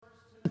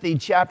Timothy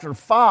chapter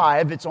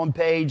 5. It's on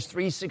page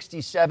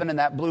 367 in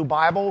that blue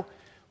Bible.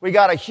 We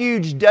got a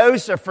huge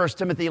dose of 1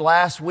 Timothy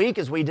last week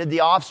as we did the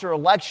officer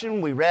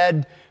election. We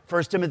read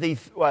 1 Timothy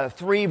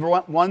 3,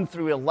 1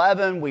 through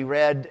 11. We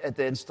read at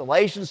the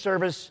installation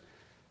service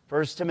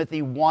 1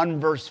 Timothy 1,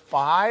 verse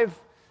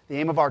 5. The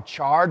aim of our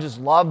charge is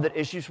love that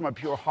issues from a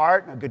pure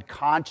heart and a good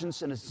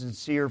conscience and a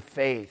sincere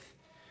faith.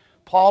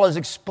 Paul is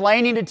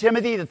explaining to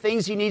Timothy the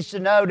things he needs to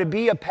know to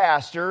be a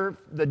pastor,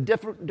 the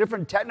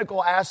different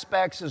technical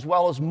aspects as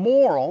well as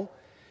moral.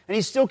 And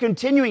he's still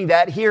continuing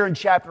that here in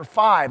chapter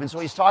 5. And so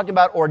he's talking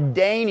about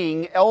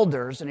ordaining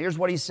elders. And here's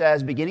what he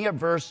says, beginning at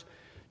verse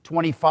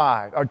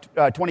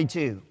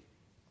 22.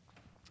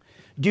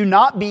 Do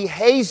not be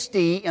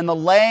hasty in the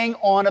laying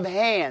on of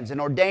hands and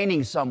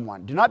ordaining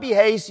someone. Do not be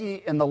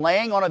hasty in the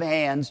laying on of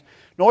hands,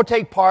 nor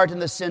take part in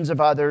the sins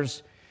of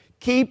others.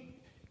 Keep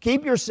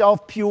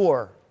yourself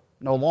pure.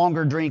 No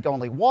longer drink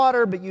only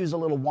water, but use a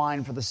little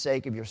wine for the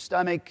sake of your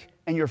stomach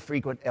and your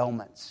frequent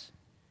ailments.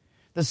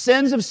 The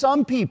sins of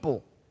some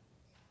people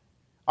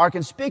are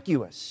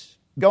conspicuous,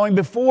 going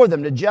before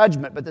them to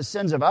judgment, but the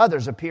sins of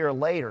others appear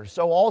later.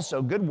 So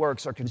also good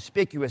works are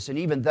conspicuous, and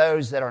even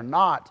those that are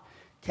not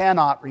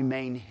cannot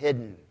remain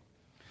hidden.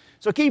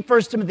 So keep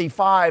 1 Timothy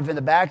 5 in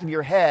the back of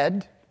your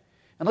head,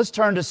 and let's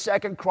turn to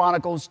 2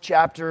 Chronicles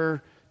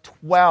chapter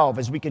 12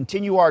 as we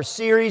continue our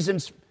series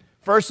in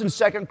 1 and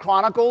 2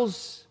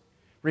 Chronicles.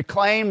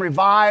 Reclaim,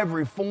 revive,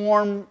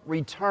 reform,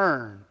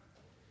 return.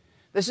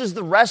 This is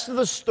the rest of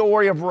the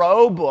story of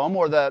Rehoboam,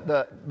 or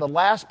the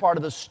last part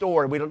of the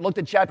story. We looked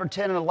at chapter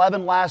 10 and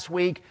 11 last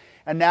week,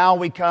 and now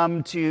we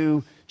come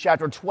to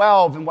chapter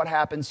 12 and what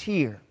happens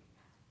here.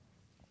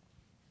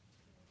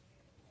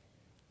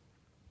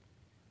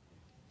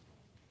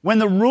 When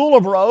the rule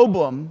of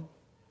Rehoboam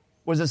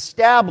was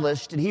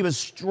established and he was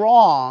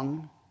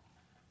strong,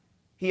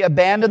 he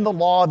abandoned the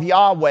law of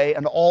Yahweh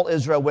and all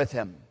Israel with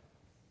him.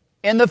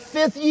 In the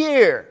 5th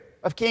year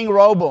of King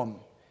Rehoboam,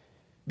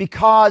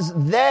 because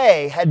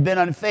they had been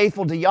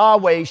unfaithful to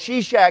Yahweh,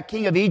 Shishak,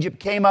 king of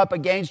Egypt, came up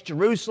against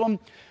Jerusalem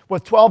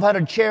with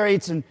 1,200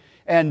 chariots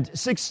and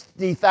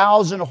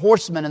 60,000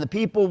 horsemen. And the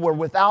people were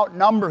without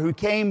number who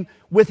came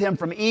with him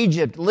from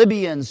Egypt,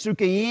 Libyans,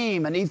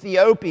 Sukkiim, and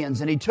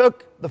Ethiopians. And he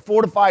took the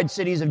fortified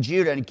cities of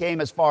Judah and he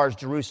came as far as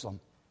Jerusalem.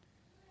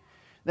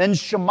 Then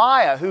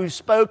Shemaiah, who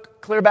spoke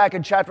clear back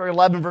in chapter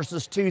 11,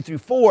 verses 2 through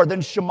 4,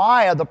 then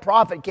Shemaiah the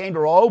prophet came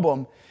to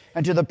Rehoboam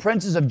and to the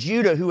princes of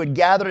Judah who had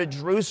gathered at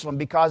Jerusalem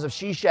because of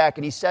Shishak,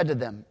 and he said to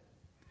them,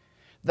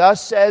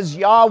 Thus says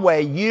Yahweh,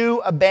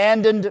 you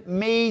abandoned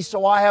me,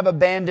 so I have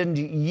abandoned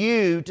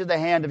you to the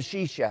hand of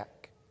Shishak.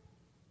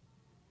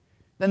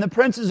 Then the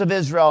princes of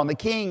Israel and the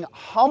king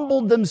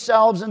humbled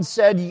themselves and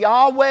said,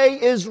 Yahweh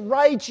is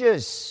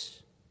righteous.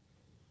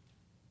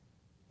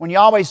 When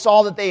Yahweh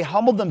saw that they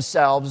humbled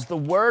themselves, the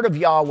word of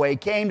Yahweh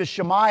came to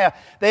Shemaiah.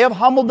 They have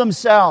humbled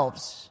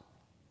themselves.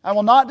 I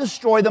will not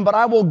destroy them, but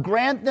I will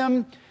grant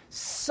them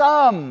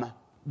some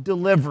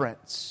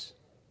deliverance.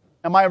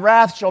 And my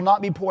wrath shall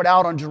not be poured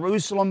out on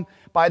Jerusalem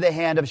by the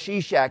hand of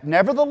Shishak.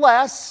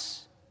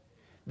 Nevertheless,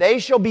 they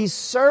shall be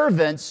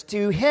servants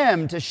to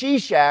him, to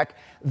Shishak,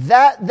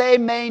 that they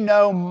may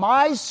know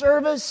my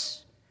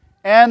service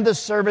and the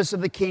service of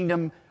the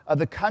kingdom of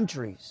the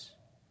countries.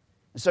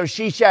 So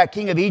Shishak,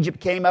 king of Egypt,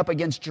 came up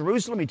against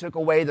Jerusalem. He took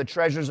away the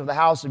treasures of the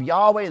house of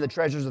Yahweh, the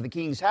treasures of the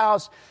king's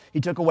house.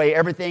 He took away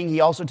everything. He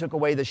also took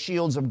away the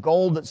shields of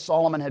gold that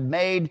Solomon had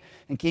made.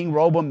 And King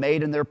Rehoboam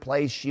made in their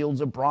place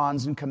shields of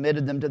bronze and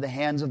committed them to the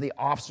hands of the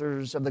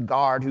officers of the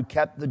guard who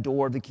kept the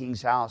door of the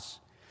king's house.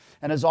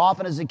 And as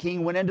often as the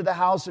king went into the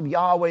house of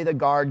Yahweh, the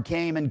guard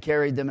came and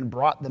carried them and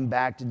brought them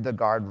back to the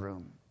guard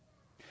room.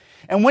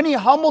 And when he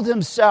humbled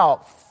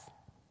himself,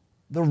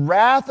 the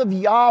wrath of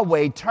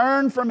Yahweh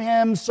turned from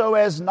him so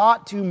as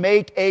not to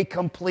make a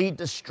complete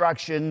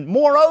destruction.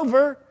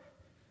 Moreover,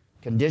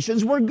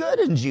 conditions were good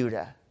in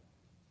Judah.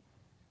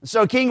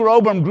 So King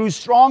Rehoboam grew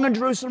strong in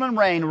Jerusalem and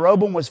reigned.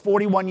 Rehoboam was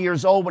 41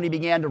 years old when he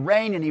began to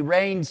reign, and he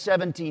reigned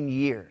 17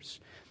 years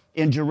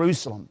in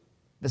Jerusalem,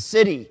 the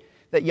city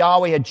that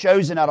Yahweh had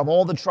chosen out of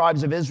all the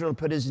tribes of Israel to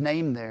put his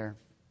name there.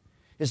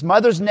 His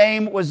mother's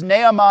name was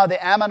Naamah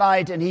the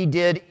Ammonite, and he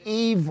did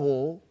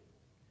evil,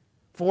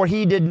 for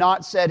he did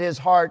not set his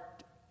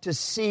heart to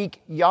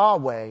seek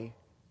Yahweh.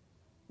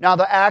 Now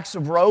the acts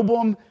of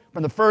Rehoboam,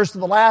 from the first to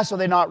the last, are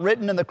they not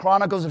written in the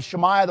chronicles of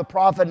Shemaiah the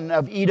prophet and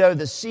of Iddo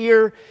the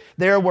seer?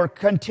 There were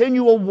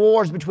continual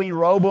wars between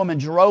Rehoboam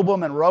and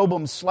Jeroboam, and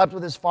Rehoboam slept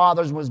with his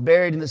fathers and was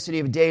buried in the city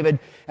of David,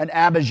 and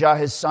Abijah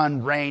his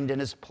son reigned in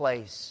his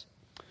place.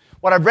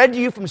 What I've read to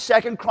you from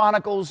 2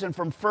 Chronicles and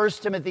from 1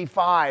 Timothy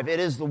 5,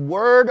 it is the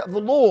word of the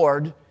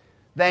Lord.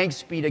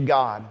 Thanks be to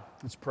God.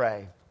 Let's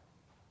pray.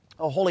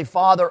 Oh, Holy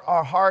Father,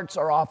 our hearts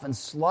are often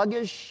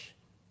sluggish,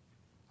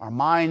 our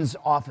minds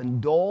often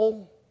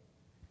dull,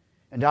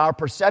 and our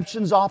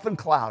perceptions often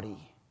cloudy.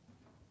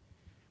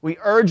 We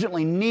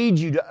urgently need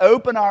you to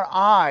open our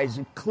eyes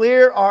and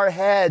clear our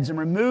heads and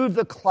remove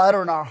the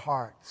clutter in our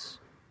hearts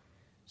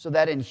so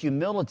that in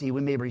humility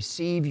we may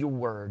receive your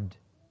word.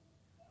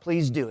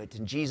 Please do it.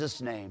 In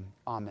Jesus' name,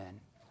 amen.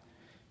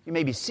 You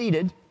may be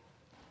seated.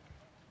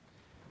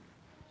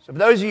 So for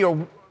those of you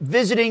who are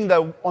visiting,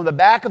 on the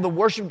back of the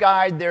worship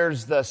guide,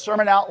 there's the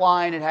sermon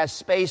outline. It has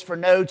space for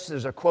notes.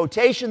 There's a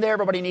quotation there.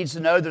 Everybody needs to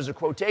know there's a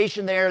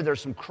quotation there.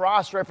 There's some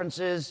cross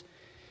references.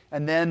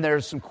 And then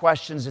there's some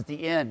questions at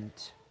the end.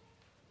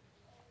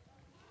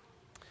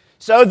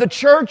 So the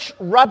church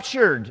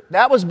ruptured.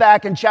 That was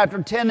back in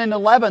chapter 10 and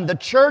 11. The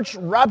church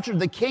ruptured.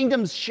 The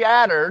kingdom's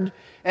shattered,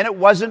 and it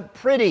wasn't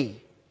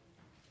pretty.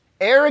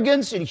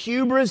 Arrogance and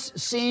hubris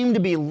seemed to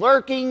be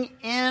lurking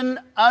in,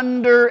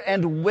 under,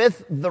 and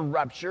with the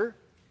rupture.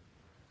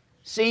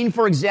 Seen,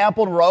 for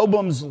example, in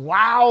Rehoboam's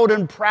loud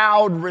and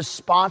proud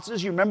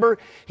responses. You remember,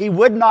 he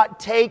would not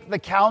take the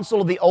counsel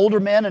of the older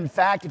men. In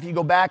fact, if you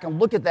go back and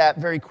look at that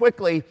very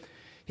quickly,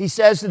 he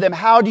says to them,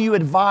 "How do you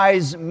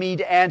advise me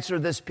to answer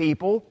this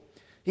people?"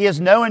 He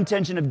has no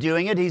intention of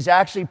doing it. He's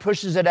actually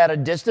pushes it at a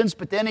distance,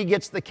 but then he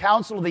gets the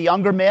counsel of the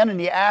younger men and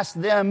he asks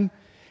them,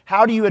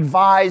 "How do you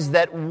advise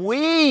that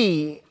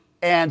we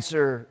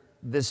answer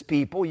this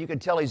people?" You can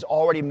tell he's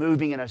already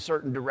moving in a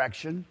certain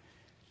direction.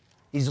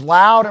 He's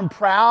loud and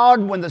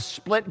proud when the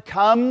split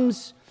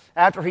comes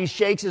after he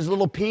shakes his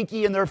little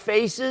pinky in their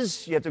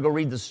faces. You have to go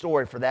read the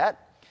story for that.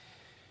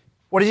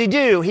 What does he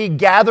do? He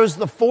gathers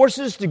the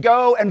forces to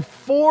go and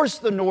force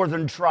the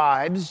northern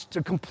tribes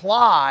to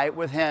comply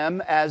with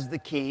him as the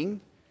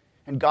king.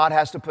 And God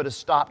has to put a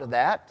stop to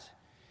that.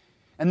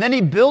 And then he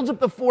builds up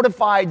the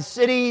fortified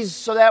cities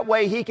so that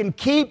way he can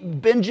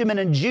keep Benjamin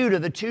and Judah,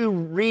 the two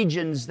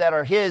regions that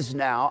are his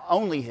now,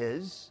 only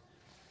his.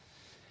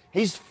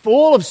 He's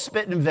full of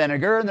spit and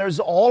vinegar, and there's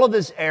all of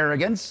this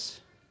arrogance.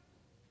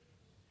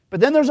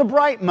 But then there's a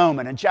bright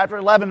moment in chapter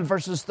 11,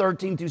 verses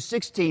 13 through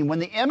 16, when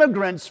the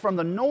immigrants from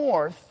the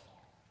north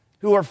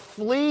who are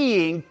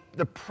fleeing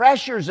the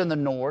pressures in the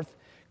north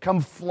come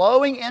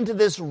flowing into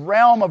this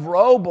realm of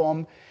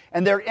Rehoboam,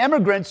 and they're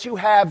immigrants who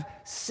have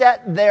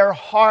set their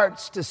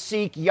hearts to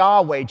seek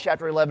Yahweh,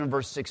 chapter 11,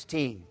 verse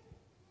 16.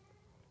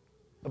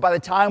 But by the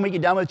time we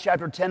get done with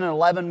chapter 10 and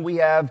 11, we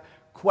have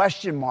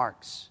question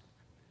marks.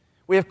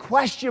 We have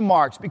question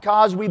marks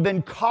because we've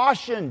been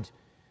cautioned.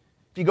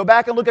 If you go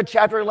back and look at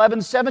chapter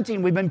 11,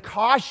 17, we've been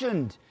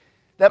cautioned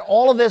that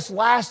all of this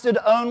lasted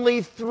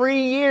only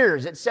 3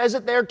 years. It says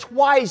it there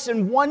twice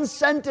in one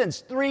sentence,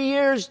 3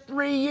 years,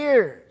 3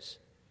 years.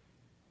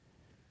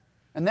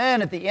 And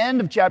then at the end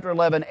of chapter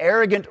 11,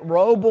 arrogant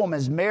Rehoboam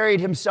has married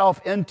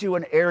himself into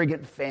an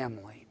arrogant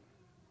family.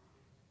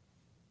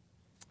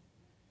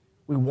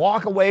 We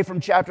walk away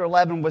from chapter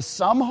 11 with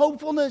some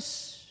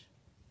hopefulness,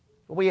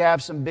 but we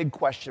have some big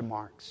question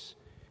marks.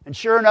 And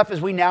sure enough,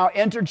 as we now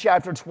enter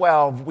chapter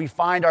 12, we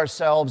find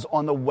ourselves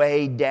on the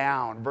way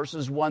down.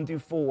 Verses 1 through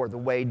 4, the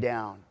way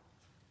down.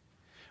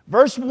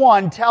 Verse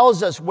 1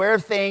 tells us where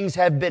things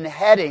have been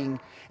heading,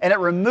 and it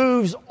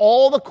removes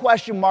all the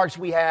question marks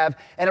we have,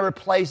 and it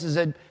replaces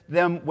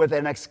them with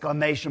an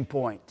exclamation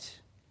point.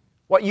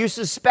 What you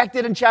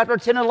suspected in chapter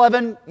 10 and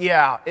 11,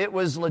 yeah, it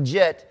was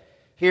legit.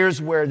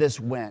 Here's where this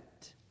went.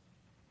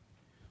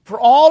 For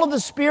all of the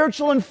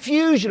spiritual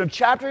infusion of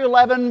chapter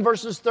 11,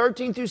 verses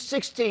 13 through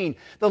 16,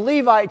 the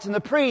Levites and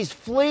the priests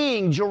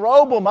fleeing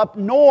Jeroboam up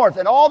north,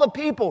 and all the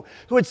people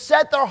who had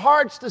set their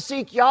hearts to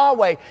seek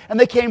Yahweh, and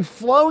they came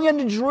flowing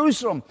into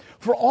Jerusalem,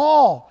 for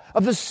all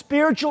of the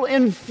spiritual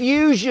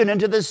infusion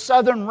into this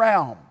southern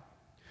realm,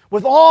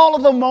 with all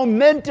of the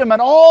momentum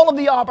and all of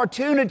the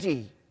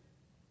opportunity,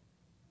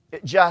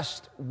 it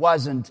just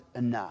wasn't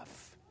enough.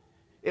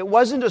 It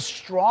wasn't a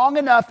strong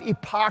enough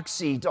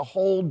epoxy to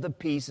hold the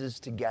pieces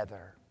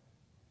together.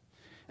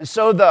 And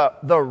so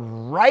the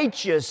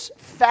righteous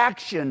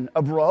faction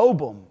of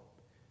Rehoboam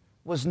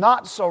was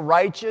not so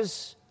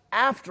righteous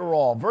after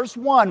all. Verse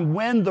 1,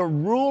 when the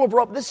rule of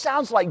Rehoboam, this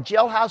sounds like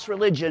jailhouse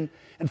religion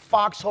and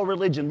foxhole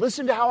religion.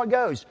 Listen to how it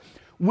goes.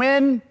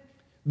 When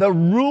the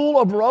rule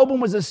of Rehoboam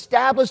was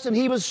established and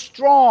he was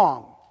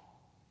strong,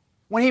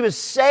 when he was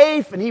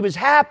safe and he was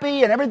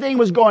happy and everything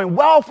was going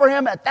well for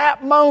him at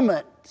that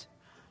moment,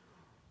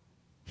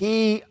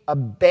 he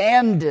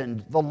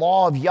abandoned the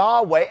law of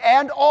Yahweh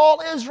and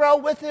all Israel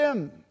with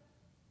him.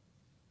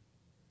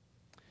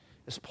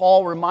 As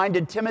Paul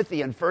reminded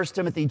Timothy in 1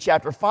 Timothy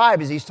chapter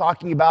 5, as he's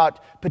talking about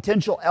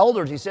potential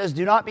elders, he says,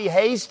 "Do not be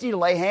hasty to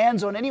lay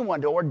hands on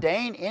anyone, to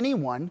ordain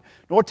anyone,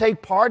 nor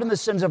take part in the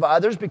sins of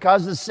others,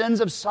 because the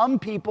sins of some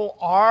people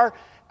are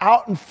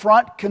out in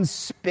front,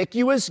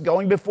 conspicuous,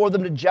 going before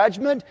them to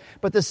judgment,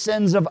 but the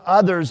sins of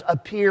others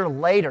appear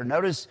later."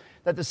 Notice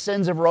that the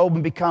sins of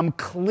Rehoboam become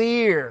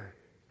clear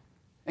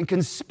and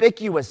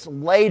conspicuous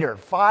later,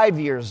 5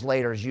 years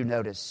later, as you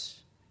notice.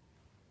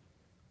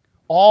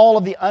 All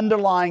of the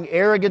underlying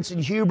arrogance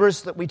and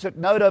hubris that we took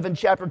note of in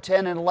chapter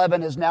 10 and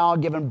 11 has now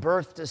given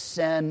birth to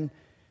sin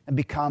and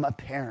become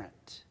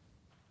apparent.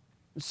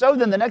 And so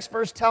then the next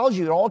verse tells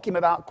you it all came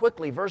about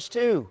quickly. Verse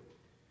 2,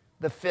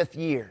 the 5th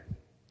year.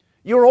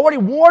 You were already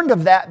warned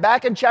of that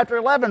back in chapter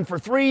 11 for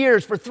 3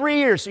 years,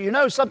 so you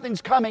know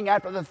something's coming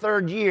after the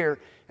 3rd year.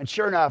 And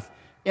sure enough,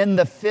 in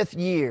the 5th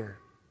year.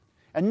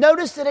 And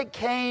notice that it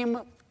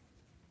came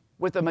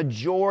with a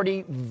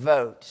majority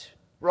vote.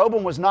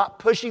 Rehoboam was not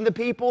pushing the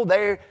people.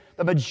 The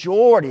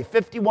majority,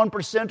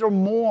 51% or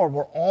more,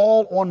 were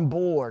all on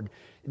board.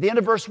 At the end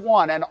of verse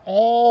 1, and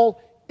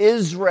all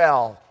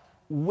Israel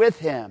with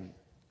him.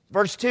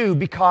 Verse 2,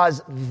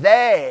 because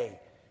they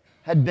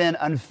had been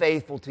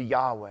unfaithful to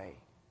Yahweh.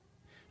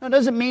 Now, it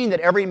doesn't mean that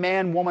every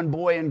man, woman,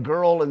 boy, and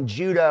girl in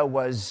Judah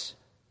was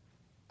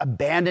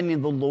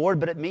abandoning the Lord,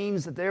 but it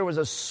means that there was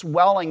a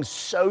swelling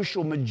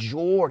social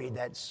majority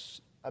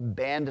that's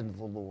abandoned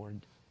the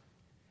Lord.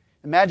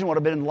 Imagine what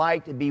it would have been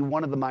like to be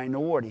one of the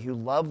minority who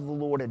loved the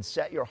Lord and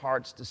set your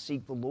hearts to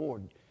seek the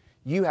Lord.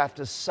 You have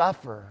to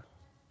suffer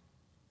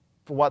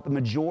for what the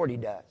majority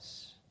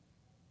does.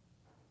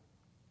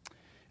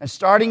 And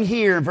starting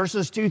here in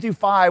verses 2 through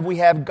 5, we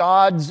have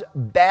God's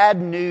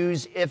bad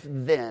news if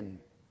then.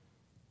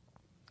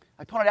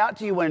 I pointed out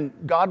to you when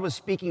God was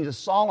speaking to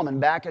Solomon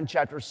back in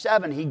chapter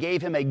 7, he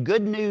gave him a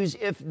good news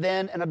if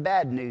then and a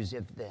bad news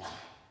if then.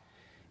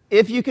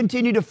 If you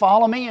continue to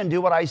follow me and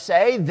do what I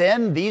say,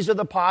 then these are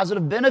the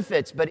positive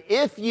benefits. But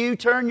if you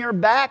turn your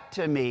back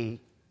to me,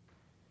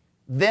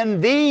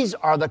 then these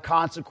are the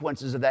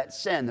consequences of that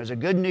sin. There's a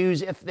good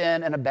news if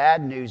then and a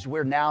bad news.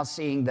 We're now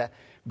seeing the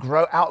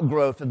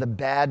outgrowth of the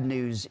bad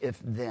news if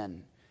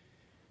then.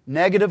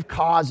 Negative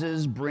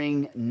causes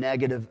bring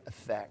negative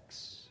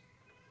effects.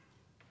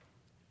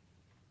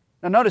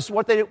 Now notice,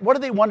 what do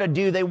they want to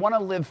do? They want to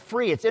live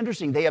free. It's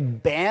interesting. They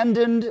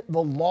abandoned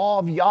the law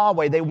of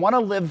Yahweh. They want to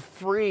live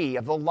free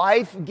of the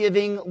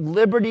life-giving,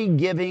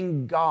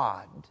 liberty-giving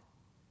God.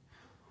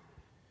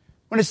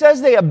 When it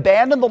says they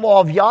abandoned the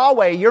law of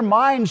Yahweh, your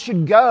mind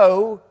should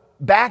go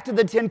back to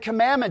the Ten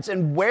Commandments.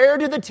 And where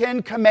do the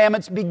Ten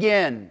Commandments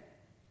begin?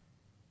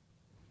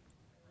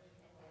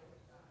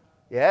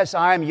 Yes,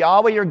 I am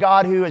Yahweh your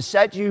God who has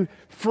set you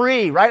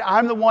free, right?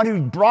 I'm the one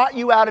who brought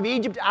you out of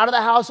Egypt, out of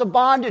the house of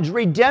bondage,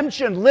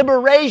 redemption,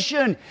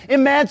 liberation,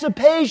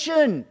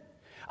 emancipation.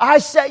 I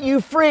set you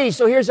free.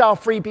 So here's how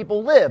free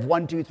people live.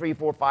 1, 2, 3,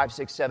 4, 5,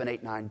 6, 7,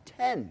 8, 9,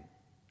 10,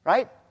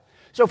 right?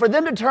 So for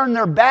them to turn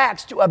their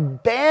backs, to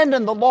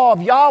abandon the law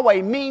of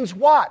Yahweh means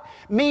what?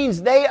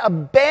 Means they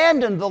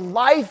abandon the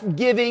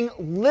life-giving,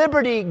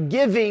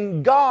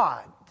 liberty-giving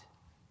God.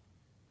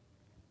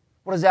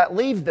 What does that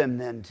leave them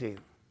then to?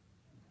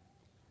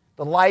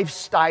 The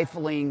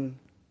life-stifling,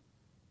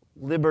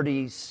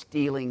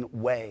 liberty-stealing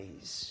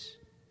ways.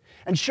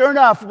 And sure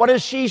enough, what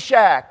is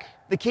Shishak?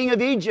 The king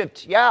of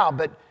Egypt, yeah,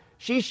 but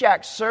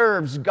Shishak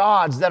serves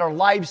gods that are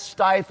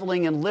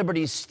life-stifling and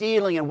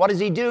liberty-stealing. And what is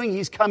he doing?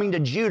 He's coming to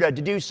Judah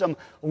to do some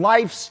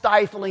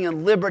life-stifling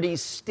and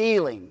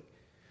liberty-stealing.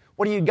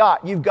 What do you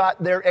got? You've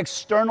got their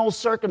external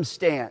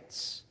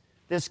circumstance.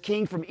 This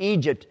king from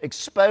Egypt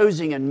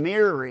exposing and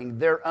mirroring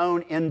their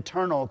own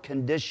internal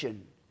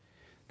condition.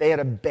 They had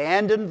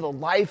abandoned the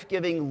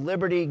life-giving,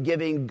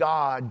 liberty-giving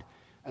God,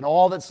 and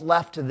all that's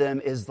left to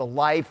them is the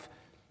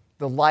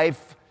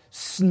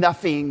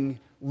life-snuffing,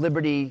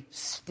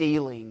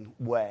 liberty-stealing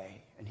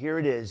way. And here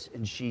it is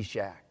in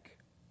Shishak.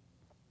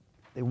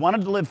 They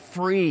wanted to live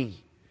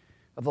free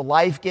of the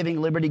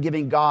life-giving,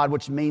 liberty-giving God,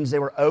 which means they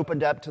were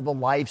opened up to the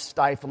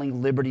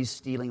life-stifling,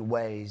 liberty-stealing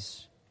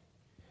ways.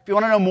 If you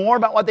want to know more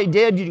about what they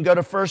did, you can go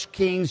to 1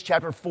 Kings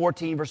chapter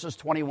 14, verses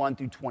 21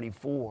 through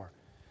 24.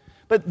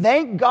 But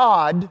thank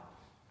God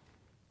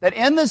that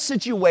in this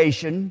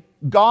situation,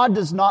 God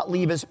does not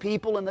leave his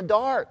people in the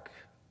dark.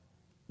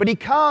 But he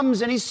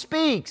comes and he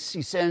speaks.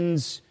 He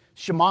sends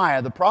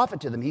Shemaiah, the prophet,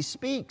 to them. He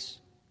speaks.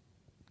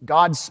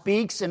 God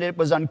speaks and it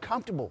was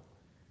uncomfortable.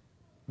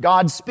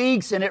 God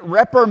speaks and it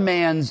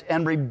reprimands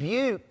and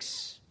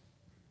rebukes.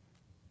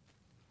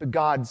 But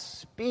God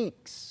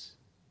speaks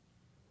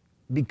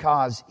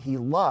because he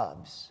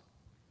loves.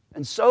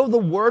 And so the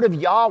word of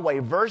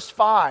Yahweh, verse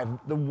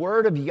 5, the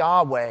word of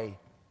Yahweh.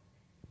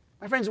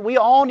 My friends, we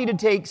all need to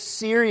take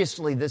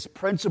seriously this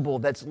principle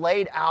that's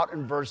laid out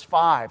in verse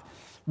 5.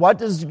 What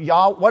does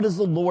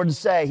the Lord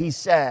say? He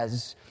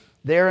says,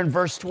 there in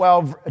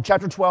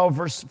chapter 12,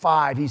 verse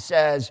 5, he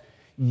says,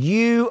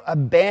 you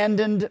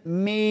abandoned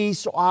me,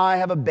 so I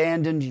have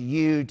abandoned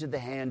you to the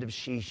hand of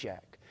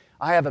Shishak.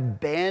 I have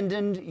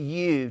abandoned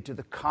you to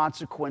the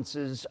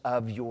consequences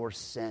of your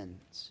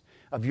sins,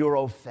 of your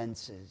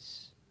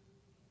offenses.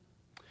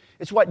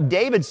 It's what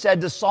David said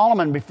to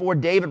Solomon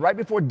right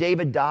before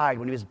David died,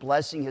 when he was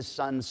blessing his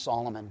son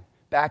Solomon.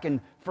 Back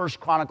in 1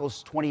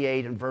 Chronicles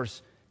 28 and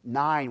verse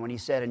 9, when he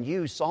said, and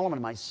you,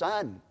 Solomon, my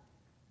son,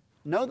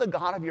 know the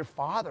God of your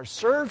father.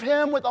 Serve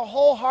him with a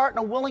whole heart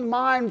and a willing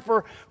mind,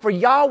 for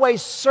Yahweh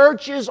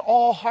searches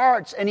all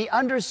hearts, and he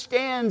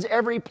understands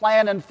every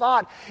plan and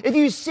thought. If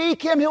you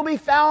seek him, he'll be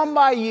found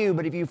by you,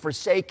 but if you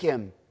forsake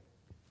him,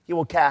 he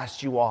will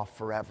cast you off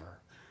forever.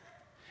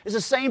 It's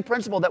the same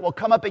principle that will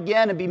come up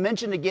again and be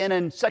mentioned again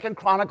in 2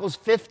 Chronicles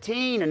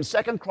 15 and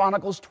 2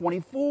 Chronicles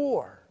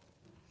 24.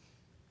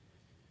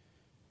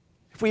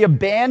 If we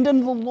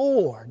abandon the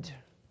Lord,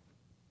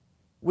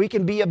 we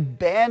can be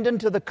abandoned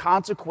to the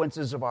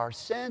consequences of our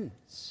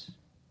sins.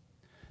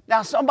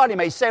 Now, somebody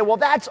may say, well,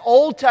 that's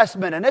Old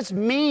Testament, and it's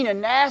mean and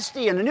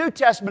nasty, and the New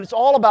Testament, it's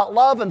all about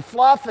love and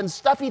fluff and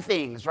stuffy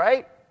things,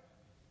 right?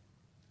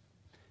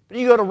 But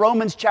you go to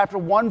Romans chapter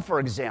 1, for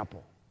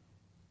example.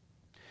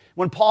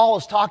 When Paul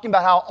is talking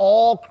about how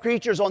all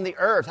creatures on the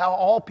earth, how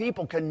all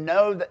people can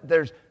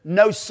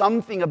know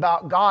something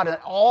about God and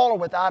all are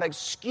without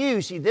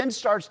excuse, he then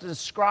starts to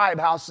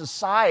describe how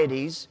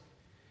societies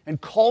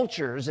and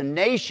cultures and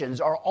nations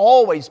are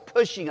always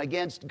pushing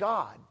against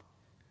God,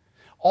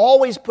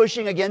 always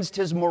pushing against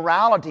His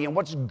morality and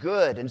what's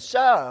good. And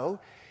so,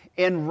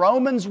 in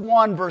Romans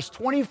 1, verse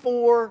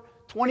 24,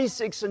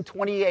 26, and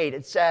 28,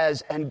 it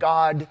says, "And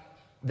God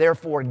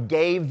therefore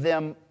gave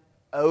them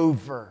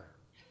over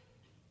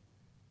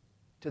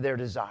to their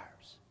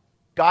desires."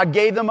 God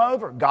gave them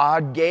over.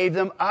 God gave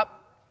them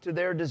up to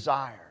their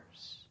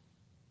desires.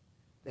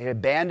 They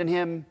abandoned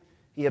Him.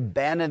 He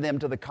abandoned them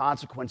to the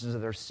consequences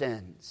of their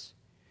sins.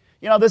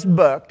 You know, this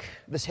book,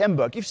 this hymn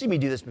book, you've seen me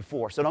do this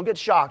before, so don't get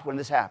shocked when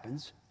this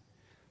happens.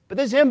 But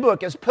this hymn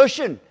book is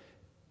pushing.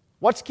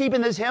 What's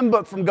keeping this hymn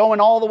book from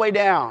going all the way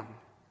down?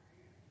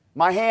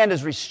 My hand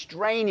is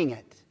restraining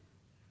it,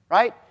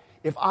 right?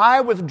 If I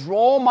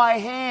withdraw my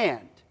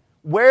hand,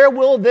 where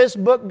will this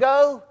book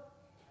go?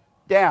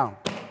 Down.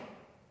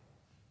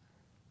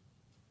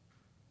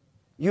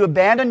 You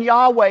abandoned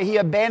Yahweh, He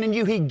abandoned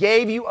you. He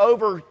gave you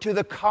over to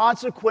the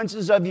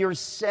consequences of your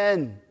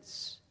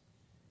sins.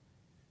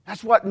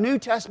 That's what New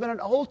Testament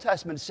and Old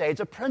Testament say. It's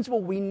a principle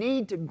we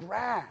need to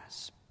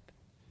grasp.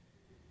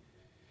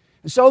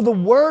 And so the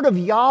word of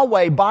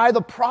Yahweh by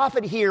the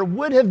prophet here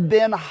would have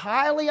been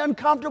highly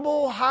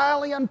uncomfortable,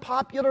 highly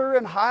unpopular,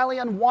 and highly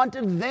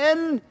unwanted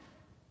then,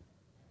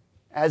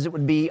 as it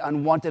would be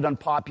unwanted,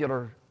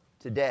 unpopular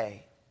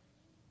today.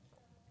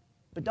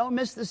 But don't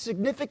miss the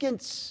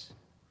significance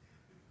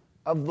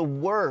of the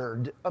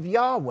word of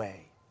Yahweh.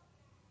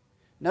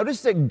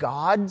 Notice that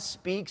God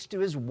speaks to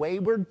His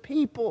wayward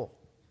people.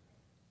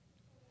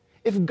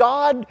 If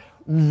God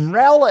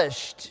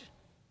relished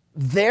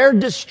their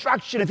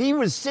destruction, if He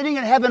was sitting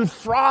in heaven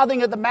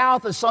frothing at the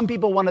mouth, as some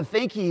people want to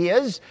think He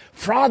is,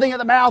 frothing at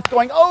the mouth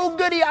going, "Oh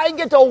goody, I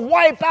get to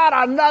wipe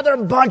out another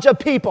bunch of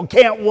people,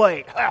 can't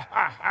wait,"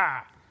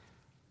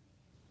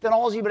 then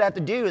all He would have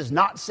to do is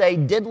not say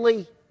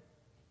diddly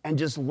and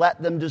just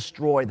let them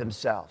destroy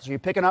themselves. Are you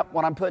picking up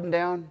what I'm putting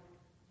down?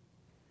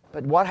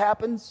 But what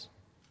happens?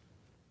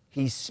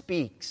 He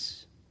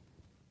speaks.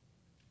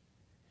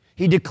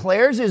 He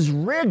declares His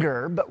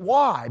rigor, but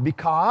why?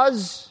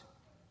 Because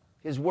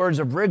His words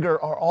of rigor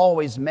are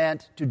always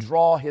meant to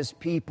draw His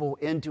people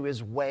into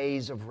His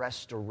ways of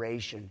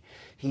restoration.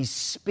 He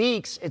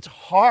speaks. It's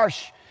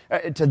harsh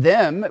to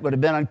them. It would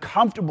have been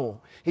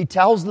uncomfortable. He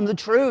tells them the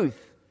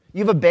truth.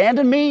 You've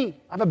abandoned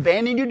me. I've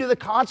abandoned you to the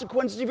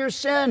consequences of your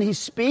sin. He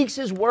speaks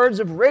His words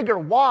of rigor.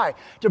 Why?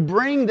 To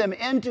bring them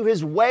into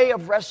His way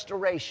of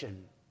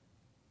restoration.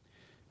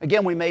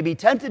 Again, we may be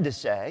tempted to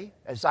say,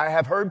 as I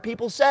have heard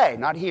people say,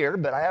 not here,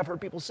 but I have heard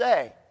people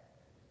say,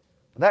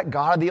 that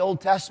God of the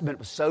Old Testament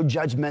was so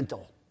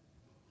judgmental.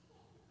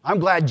 I'm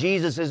glad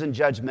Jesus isn't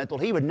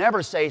judgmental. He would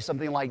never say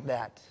something like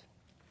that.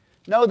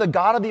 No, the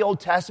God of the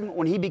Old Testament,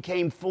 when He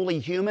became fully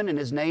human and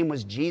His name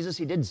was Jesus,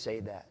 He did say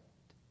that.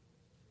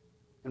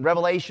 In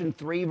Revelation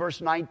 3,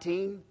 verse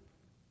 19,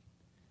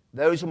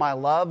 "Those whom I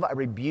love, I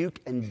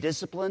rebuke and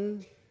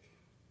discipline.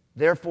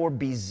 Therefore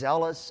be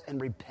zealous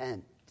and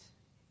repent."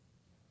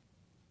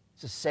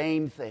 It's the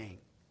same thing.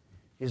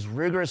 His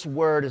rigorous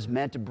word is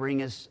meant to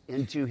bring us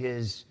into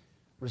His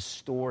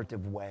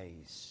restorative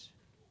ways.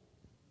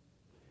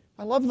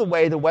 I love the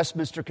way the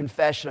Westminster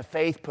Confession of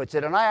Faith puts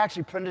it, and I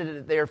actually printed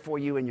it there for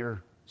you in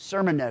your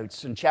sermon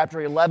notes. In chapter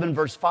 11,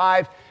 verse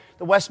 5,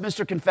 the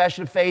Westminster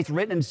Confession of Faith,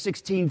 written in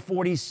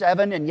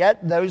 1647, and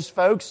yet those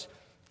folks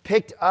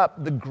picked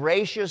up the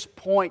gracious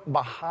point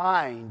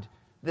behind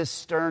this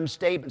stern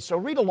statement. So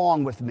read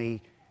along with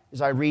me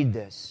as I read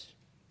this.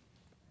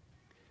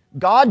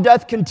 "God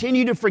doth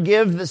continue to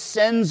forgive the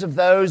sins of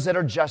those that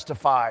are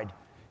justified."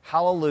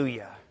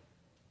 Hallelujah.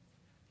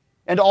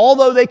 "And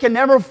although they can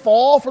never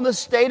fall from the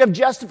state of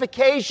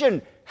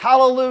justification,"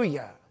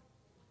 hallelujah,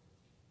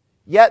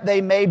 "yet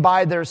they may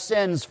by their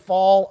sins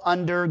fall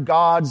under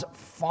God's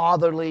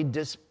fatherly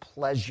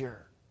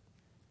displeasure."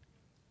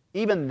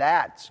 Even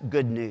that's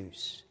good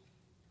news.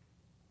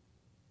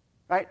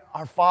 Right?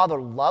 Our Father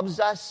loves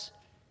us,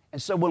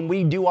 and so when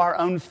we do our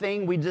own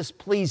thing, we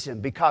displease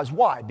Him. Because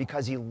why?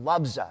 Because He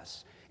loves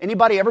us.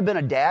 Anybody ever been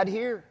a dad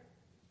here?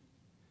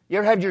 You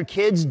ever had your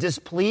kids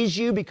displease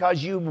you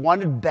because you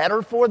wanted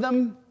better for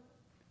them?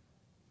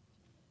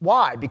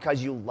 Why?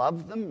 Because you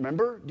love them,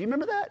 remember? Do you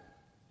remember that?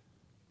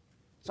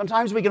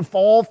 Sometimes we can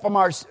fall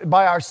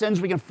by our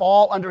sins, we can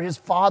fall under His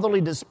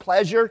fatherly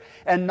displeasure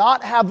and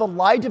not have the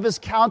light of His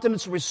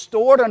countenance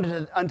restored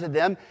unto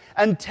them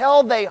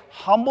until they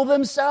humble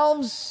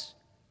themselves,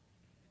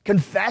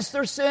 confess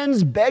their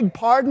sins, beg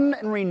pardon,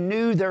 and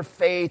renew their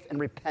faith and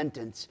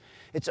repentance.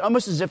 It's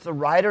almost as if the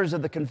writers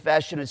of the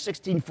confession in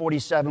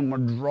 1647 were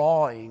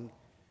drawing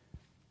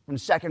from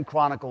 2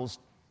 Chronicles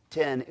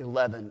 10,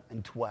 11,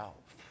 and 12.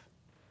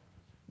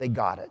 They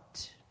got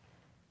it.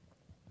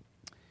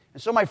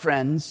 And so, my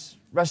friends,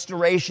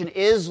 restoration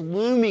is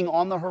looming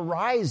on the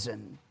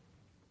horizon.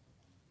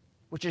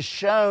 which is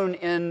shown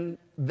in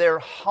their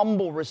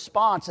humble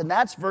response. And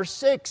that's verse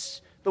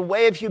 6, the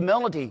way of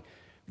humility.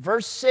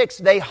 Verse 6,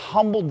 they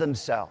humbled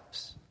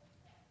themselves.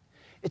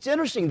 It's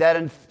interesting that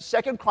in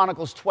 2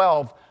 Chronicles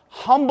 12,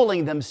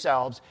 humbling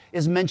themselves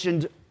is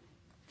mentioned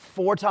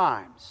 4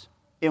 times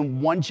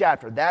in one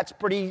chapter. That's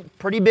pretty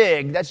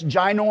big. That's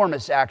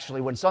ginormous,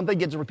 actually. When something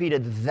gets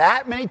repeated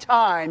that many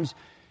times,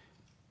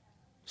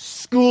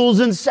 school's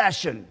in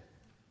session.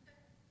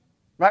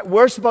 Right?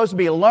 We're supposed to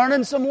be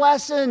learning some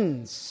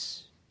lessons.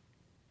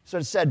 So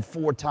it's said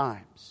 4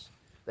 times.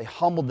 They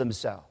humbled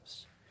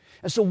themselves.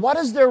 And so what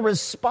is their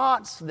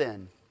response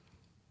then?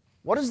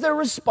 What is their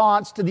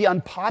response to the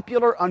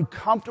unpopular,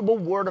 uncomfortable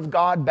word of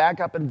God back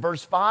up in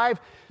verse 5?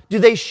 Do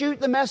they shoot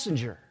the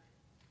messenger?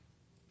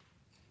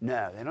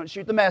 No, they don't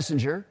shoot the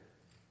messenger.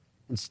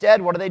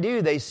 Instead, what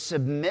do? They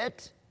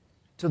submit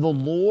to the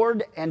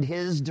Lord and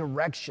His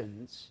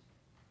directions.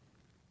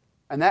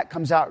 And that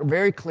comes out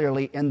very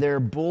clearly in their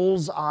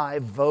bullseye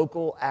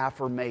vocal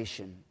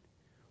affirmation.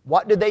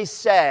 What do they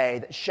say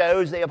that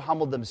shows they have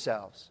humbled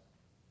themselves?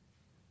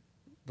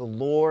 The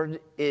Lord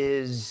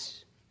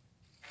is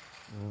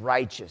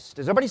righteous.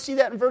 Does everybody see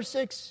that in verse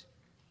 6?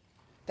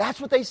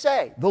 That's what they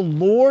say. The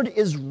Lord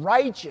is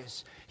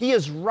righteous. He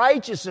is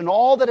righteous in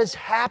all that has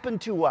happened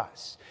to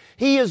us.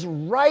 He is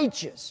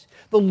righteous.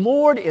 The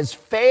Lord is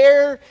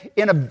fair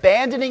in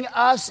abandoning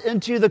us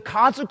into the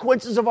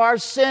consequences of our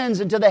sins,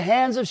 into the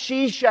hands of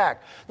Shishak.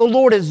 The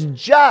Lord is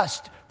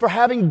just for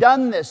having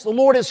done this. The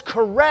Lord is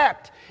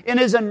correct in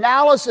His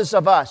analysis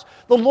of us.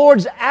 The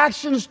Lord's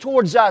actions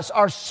towards us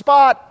are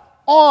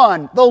spot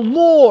on. The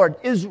Lord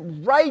is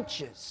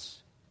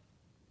righteous.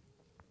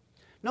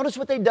 Notice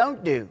what they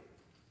don't do.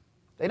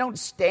 They don't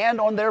stand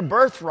on their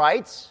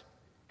birthrights.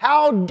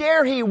 How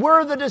dare he?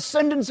 We're the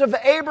descendants of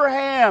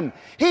Abraham.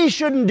 He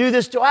shouldn't do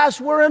this to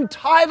us. We're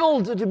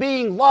entitled to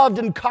being loved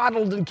and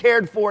coddled and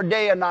cared for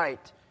day and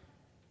night.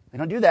 They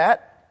don't do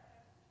that.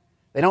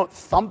 They don't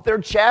thump their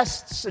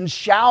chests and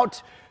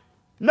shout,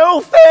 "No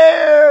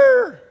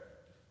fair!"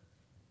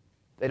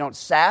 They don't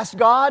sass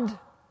God.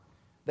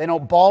 They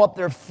don't ball up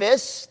their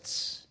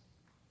fists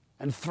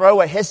and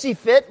throw a hissy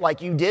fit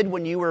like you did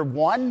when you were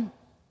 1.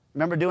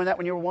 Remember doing that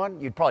when you were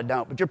 1? You probably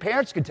don't, but your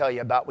parents could tell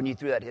you about when you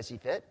threw that hissy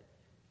fit.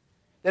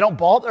 They don't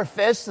ball up their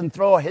fists and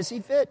throw a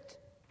hissy fit.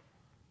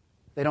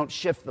 They don't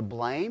shift the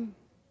blame.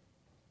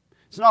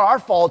 It's not our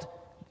fault.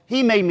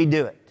 He made me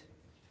do it.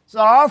 It's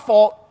not our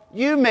fault.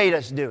 You made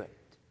us do it.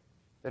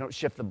 They don't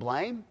shift the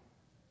blame.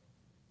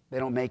 They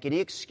don't make any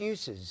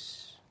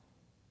excuses.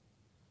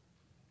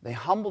 They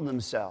humble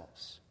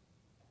themselves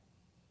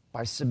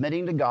by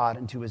submitting to God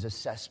and to His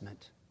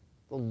assessment.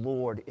 The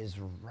Lord is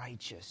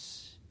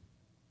righteous.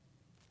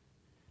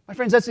 My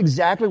friends, that's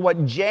exactly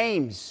what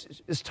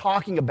James is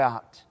talking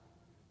about.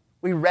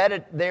 We read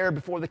it there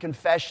before the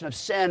confession of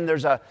sin.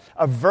 There's a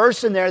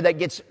verse in there that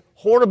gets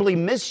horribly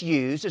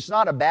misused. It's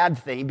not a bad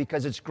thing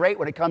because it's great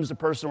when it comes to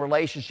personal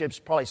relationships.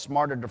 Probably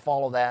smarter to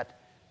follow that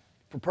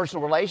for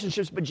personal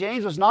relationships. But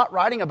James was not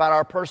writing about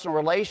our personal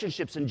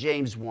relationships in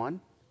James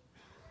 1.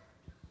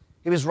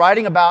 He was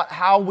writing about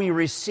how we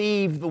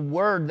receive the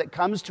word that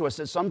comes to us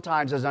that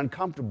sometimes is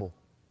uncomfortable.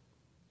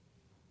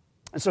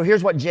 And so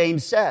here's what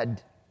James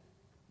said.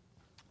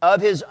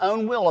 Of His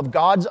own will, of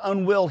God's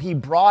own will, He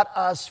brought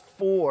us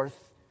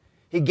forth.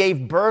 He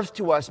gave birth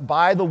to us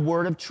by the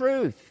word of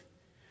truth,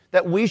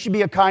 that we should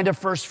be a kind of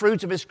first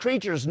fruits of His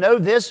creatures. Know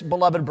this,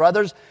 beloved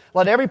brothers,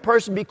 let every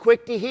person be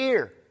quick to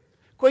hear.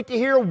 Quick to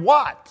hear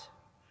what?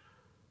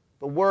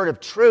 The word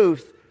of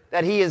truth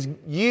that He has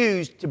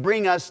used to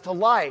bring us to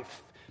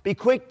life. Be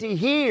quick to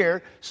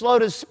hear, slow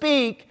to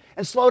speak,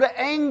 and slow to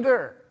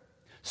anger.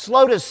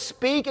 Slow to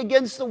speak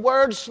against the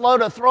word, slow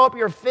to throw up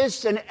your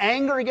fists in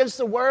anger against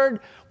the word.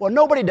 Well,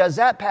 nobody does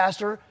that,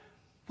 Pastor.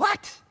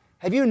 What?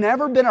 Have you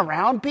never been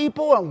around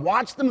people and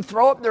watched them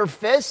throw up their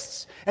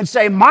fists and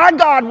say, "My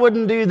God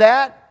wouldn't do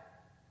that"?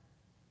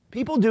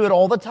 People do it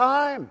all the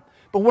time.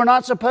 But we're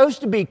not supposed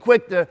to be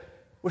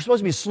we're supposed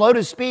to be slow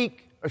to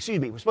speak, we're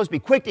supposed to be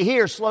quick to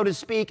hear, slow to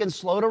speak, and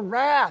slow to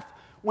wrath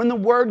when the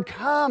word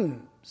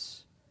comes.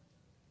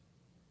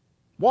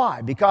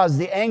 Why? Because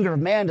the anger of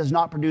man does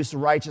not produce the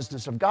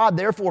righteousness of God.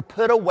 Therefore,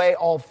 put away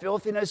all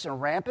filthiness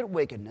and rampant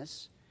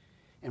wickedness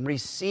and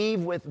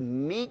receive with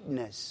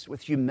meekness, with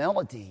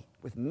humility,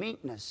 with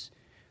meekness,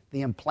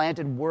 the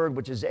implanted word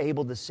which is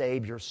able to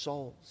save your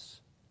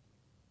souls.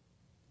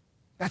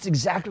 That's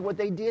exactly what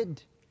they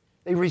did.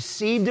 They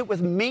received it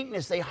with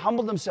meekness. They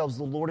humbled themselves.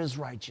 The Lord is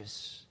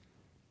righteous.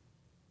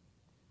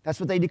 That's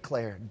what they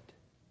declared.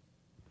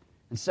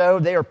 And so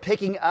they are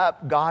picking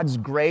up God's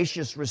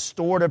gracious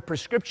restorative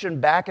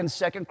prescription back in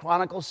 2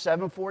 Chronicles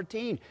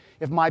 7:14.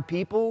 If my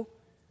people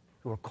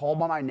who are called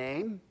by my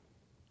name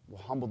will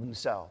humble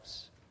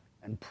themselves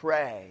and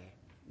pray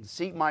and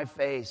seek my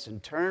face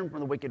and turn from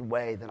the wicked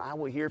way, then I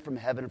will hear from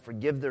heaven and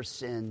forgive their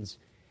sins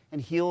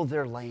and heal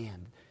their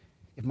land.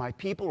 If my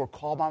people who are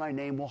called by my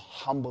name will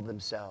humble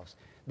themselves.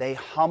 They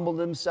humbled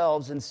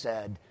themselves and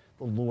said,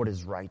 the Lord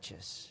is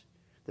righteous.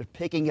 They're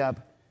picking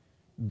up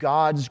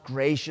God's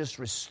gracious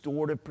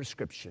restorative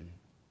prescription.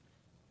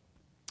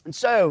 And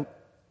so,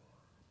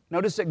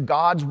 notice that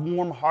God's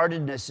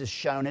warm-heartedness is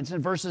shown. It's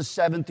in verses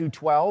 7 through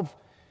 12,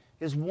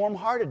 His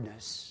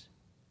warm-heartedness.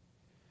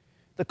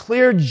 The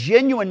clear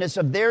genuineness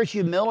of their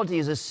humility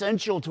is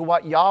essential to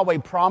what Yahweh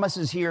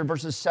promises here in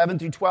verses 7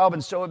 through 12.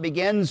 And so it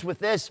begins with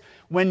this,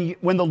 when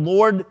the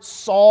Lord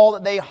saw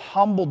that they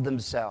humbled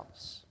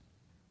themselves.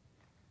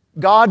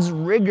 God's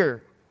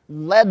rigor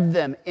led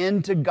them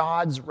into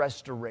God's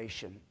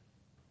restoration.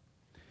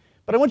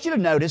 But I want you to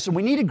notice, and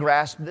we need to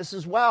grasp this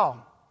as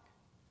well,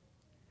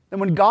 that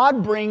when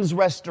God brings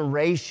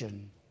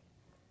restoration,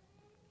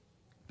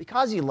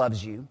 because He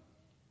loves you,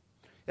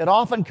 it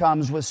often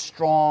comes with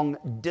strong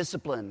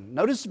discipline.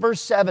 Notice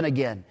verse 7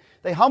 again.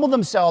 They humble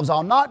themselves.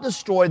 I'll not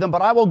destroy them,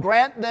 but I will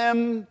grant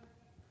them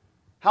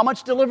how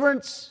much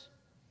deliverance?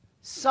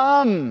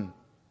 Some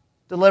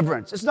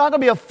deliverance. It's not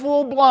going to be a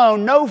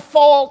full-blown,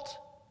 no-fault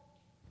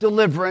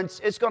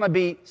deliverance. It's going to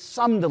be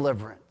some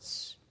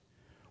deliverance.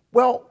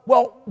 Well,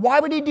 why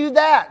would He do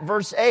that?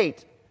 Verse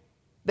 8.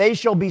 They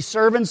shall be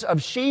servants of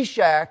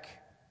Shishak,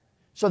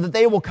 so that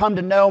they will come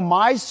to know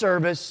my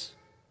service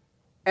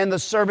and the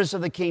service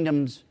of the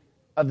kingdoms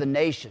of the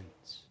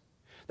nations.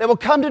 They will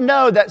come to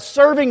know that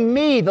serving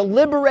me, the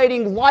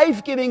liberating,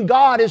 life-giving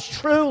God, is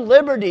true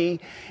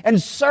liberty,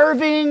 and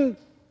serving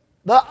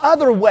the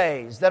other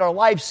ways that are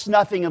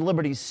life-snuffing and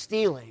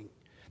liberty-stealing.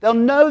 They'll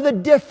know the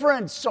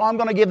difference, so I'm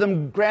going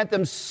to grant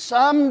them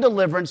some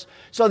deliverance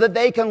so that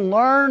they can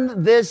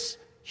learn this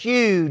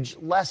huge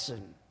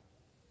lesson.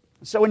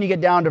 So when you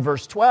get down to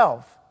verse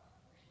 12,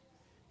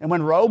 and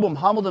when Rehoboam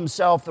humbled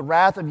himself, the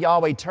wrath of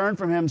Yahweh turned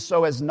from him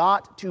so as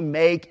not to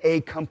make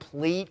a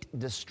complete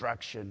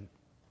destruction.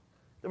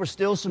 There was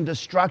still some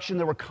destruction.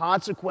 There were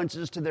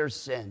consequences to their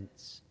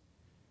sins.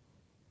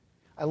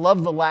 I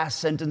love the last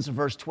sentence of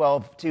verse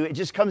 12 too. It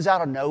just comes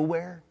out of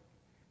nowhere.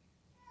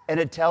 And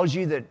it tells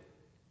you that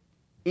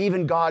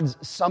even God's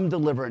some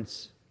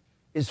deliverance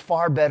is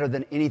far better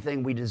than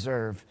anything we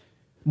deserve.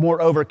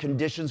 Moreover,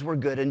 conditions were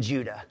good in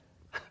Judah.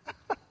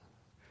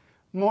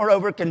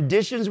 Moreover,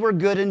 conditions were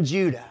good in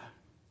Judah.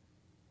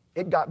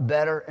 It got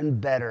better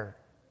and better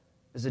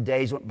as the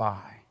days went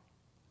by.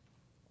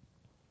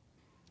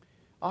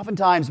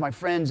 Oftentimes, my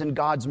friends, in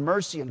God's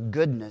mercy and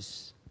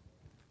goodness,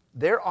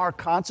 there are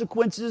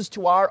consequences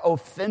to our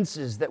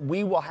offenses that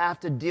we will have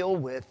to deal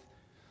with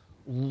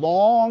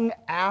long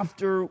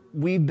after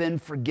we've been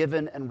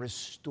forgiven and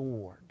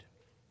restored.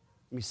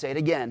 Let me say it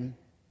again.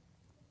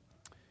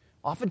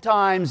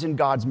 Oftentimes, in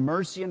God's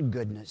mercy and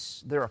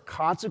goodness, there are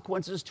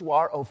consequences to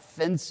our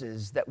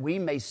offenses that we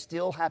may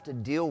still have to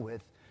deal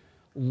with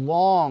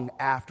long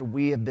after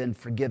we have been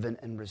forgiven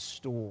and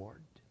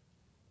restored.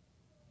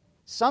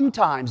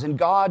 Sometimes, in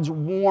God's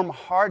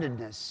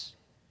warm-heartedness,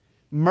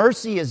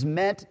 mercy is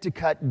meant to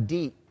cut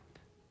deep.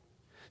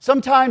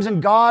 Sometimes,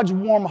 in God's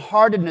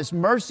warm-heartedness,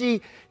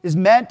 mercy is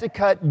meant to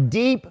cut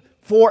deep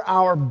for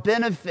our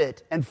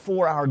benefit and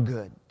for our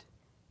good.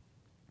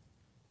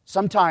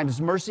 Sometimes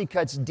mercy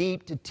cuts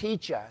deep to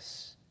teach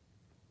us,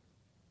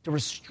 to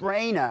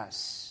restrain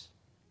us,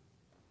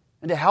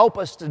 and to help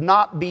us to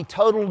not be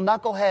total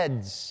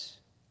knuckleheads.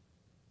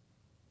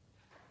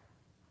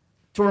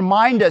 To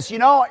remind us,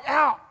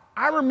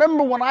 I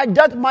remember when I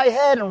ducked my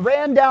head and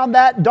ran down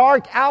that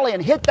dark alley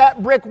and hit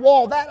that brick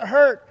wall. That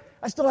hurt.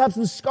 I still have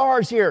some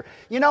scars here.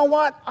 You know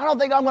what? I don't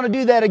think I'm going to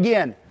do that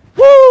again.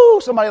 Woo!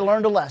 Somebody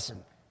learned a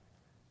lesson.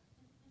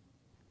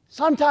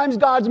 Sometimes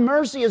God's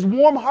mercy, His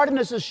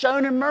warm-heartedness is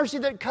shown in mercy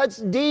that cuts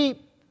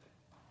deep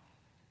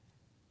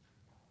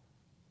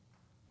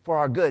for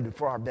our good and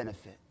for our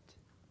benefit.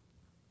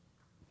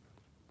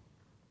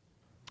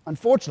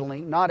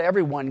 Unfortunately, not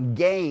everyone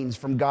gains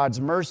from God's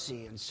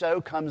mercy, and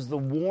so comes the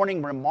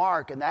warning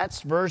remark, and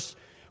that's verse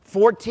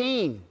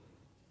 14.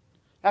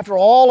 After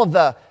all of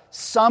the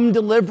some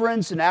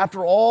deliverance, and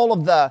after all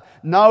of the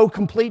no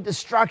complete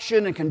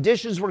destruction and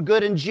conditions were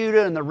good in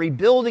Judah and the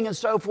rebuilding and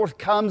so forth,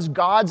 comes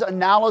God's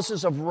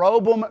analysis of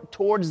Rehoboam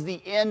towards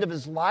the end of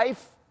his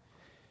life.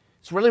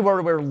 It's really where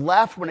we're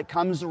left when it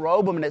comes to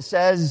Rehoboam, and it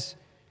says,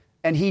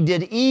 and he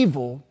did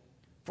evil,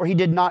 for he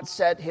did not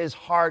set his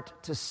heart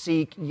to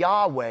seek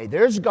Yahweh.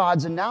 There's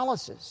God's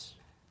analysis.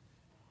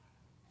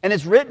 And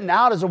it's written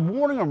out as a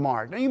warning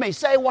remark. Now you may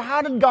say, well,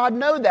 how did God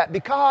know that?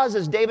 Because,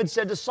 as David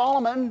said to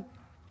Solomon,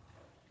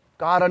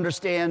 God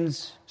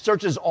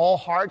searches all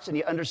hearts, and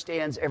He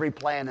understands every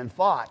plan and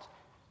thought.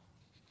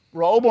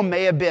 Rehoboam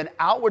may have been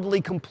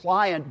outwardly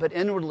compliant, but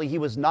inwardly he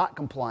was not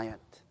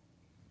compliant.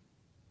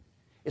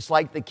 It's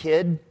like the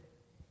kid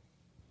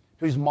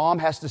whose mom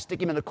has to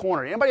stick him in the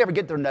corner. Anybody ever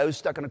get their nose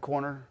stuck in a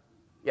corner?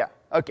 Yeah,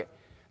 okay.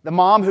 The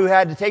mom who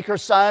had to take her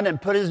son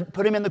and put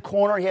him in the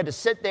corner, he had to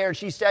sit there, and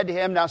she said to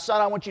him, now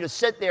son, I want you to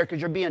sit there because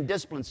you're being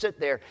disciplined,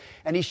 sit there.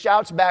 And he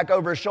shouts back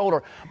over his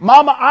shoulder,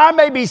 Mama, I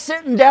may be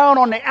sitting down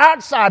on the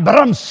outside, but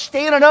I'm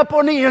standing up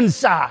on the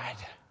inside.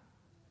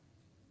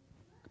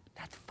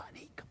 That's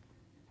funny.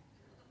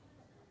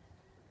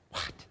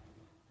 What?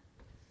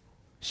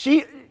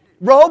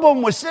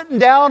 Rehoboam was sitting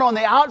down on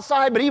the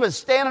outside, but he was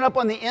standing up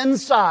on the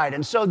inside.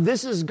 And so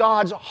this is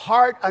God's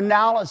heart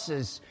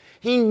analysis.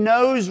 He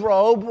knows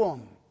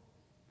Rehoboam.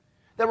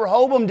 that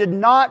Rehoboam did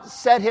not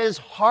set his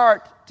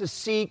heart to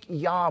seek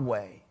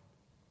Yahweh.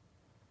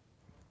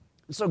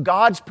 And so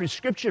God's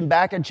prescription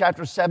back in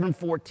chapter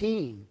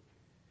 7:14,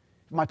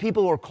 my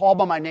people who are called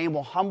by my name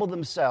will humble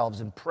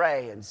themselves and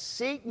pray and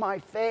seek my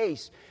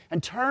face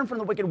and turn from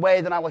the wicked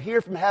way, then I will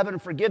hear from heaven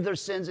and forgive their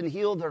sins and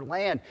heal their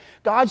land.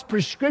 God's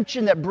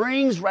prescription that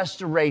brings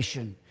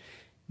restoration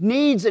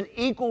needs an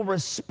equal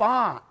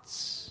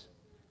response.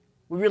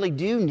 We really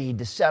do need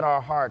to set our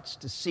hearts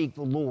to seek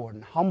the Lord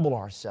and humble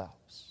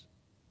ourselves.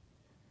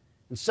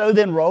 And so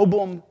then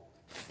Rehoboam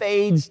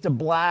fades to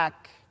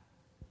black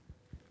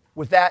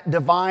with that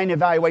divine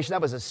evaluation.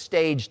 That was a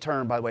stage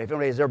term, by the way. If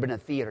anybody has ever been in a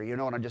theater, you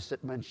know what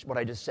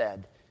I just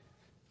said.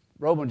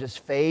 Rehoboam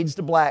just fades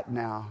to black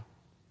now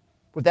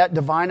with that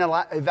divine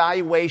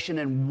evaluation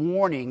and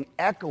warning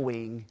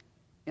echoing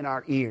in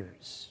our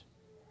ears.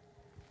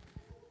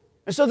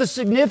 And so the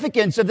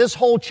significance of this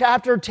whole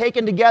chapter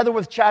taken together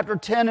with chapter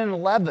 10 and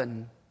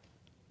 11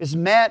 is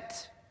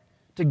meant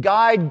to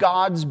guide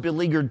God's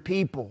beleaguered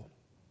people.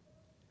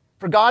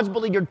 For God's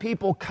beleaguered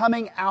people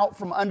coming out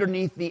from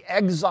underneath the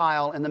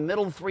exile in the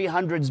middle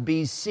 300s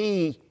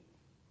BC,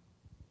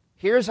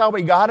 here's how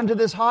we got into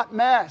this hot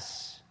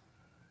mess.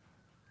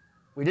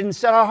 We didn't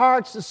set our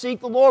hearts to seek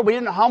the Lord. We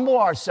didn't humble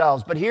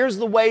ourselves. But here's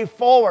the way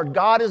forward.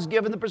 God has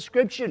given the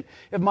prescription.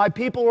 If my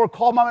people who are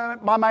called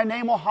by my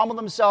name will humble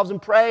themselves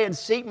and pray and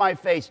seek my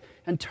face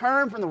and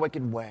turn from the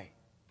wicked way.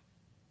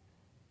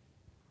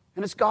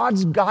 And it's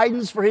God's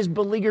guidance for his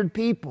beleaguered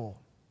people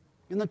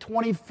in the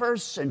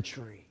 21st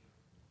century.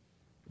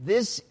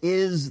 This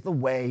is the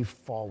way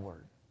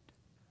forward.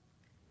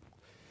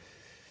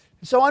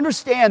 So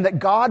understand that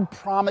God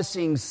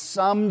promising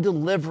some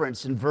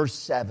deliverance in verse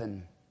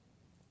 7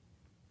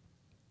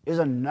 is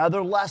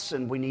another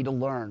lesson we need to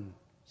learn.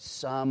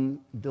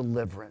 Some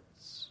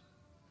deliverance.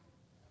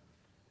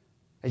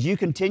 As you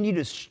continue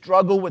to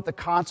struggle with the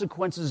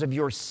consequences of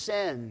your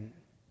sin,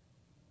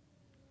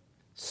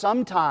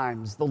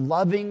 sometimes the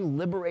loving,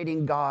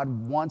 liberating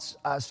God wants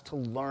us to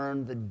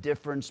learn the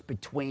difference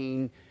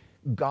between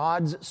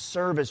God's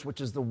service,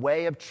 which is the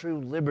way of true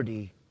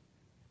liberty,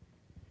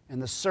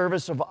 and the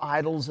service of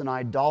idols and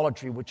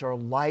idolatry, which are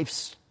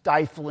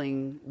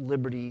life-stifling,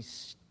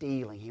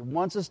 liberty-stealing. He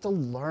wants us to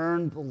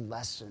learn the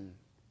lesson.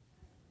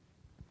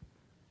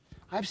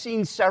 I've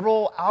seen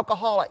several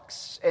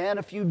alcoholics and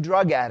a few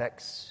drug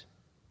addicts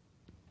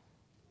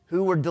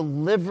who were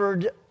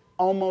delivered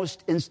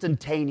almost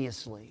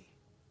instantaneously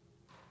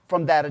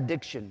from that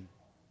addiction.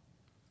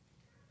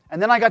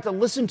 And then I got to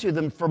listen to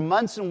them for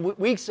months and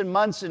weeks and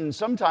months and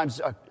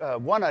sometimes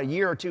a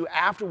year or two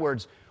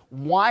afterwards,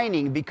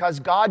 whining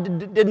because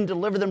God didn't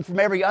deliver them from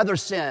every other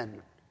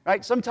sin.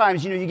 Right?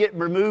 Sometimes, you get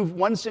removed,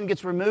 one sin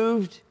gets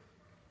removed,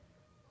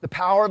 the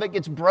power of it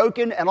gets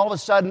broken, and all of a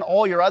sudden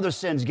all your other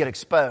sins get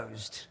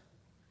exposed.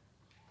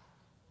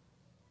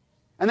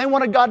 And they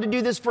wanted God to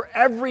do this for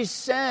every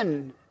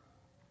sin.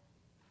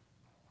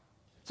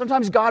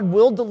 Sometimes God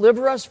will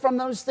deliver us from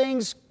those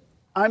things,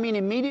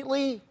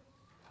 immediately.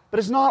 But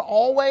it's not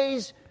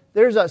always.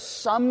 There's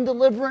some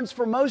deliverance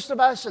for most of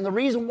us. And the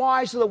reason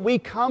why, so that we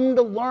come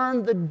to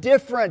learn the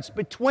difference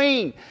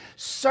between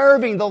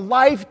serving the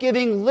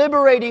life-giving,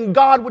 liberating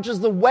God, which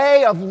is the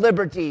way of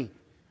liberty,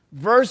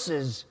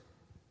 versus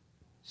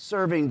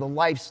serving the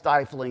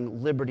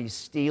life-stifling,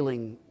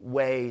 liberty-stealing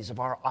ways of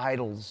our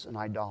idols and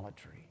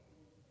idolatry.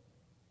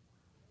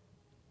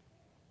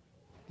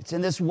 It's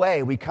in this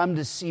way we come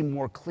to see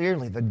more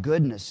clearly the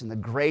goodness and the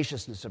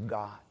graciousness of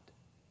God.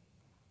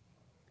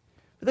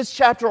 But this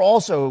chapter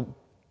also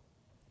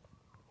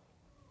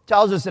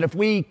tells us that if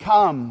we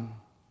come,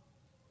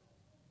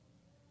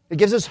 it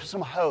gives us some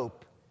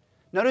hope.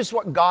 Notice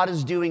what God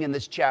is doing in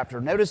this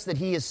chapter. Notice that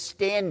He is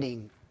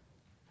standing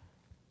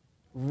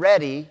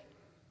ready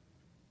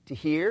to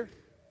hear,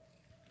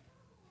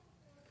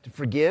 to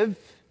forgive,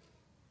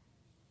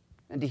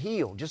 and to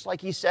heal, just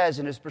like He says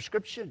in His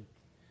prescription.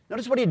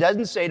 Notice what He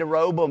doesn't say to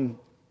Rehoboam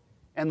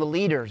and the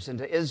leaders and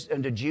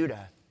to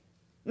Judah.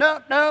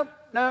 No.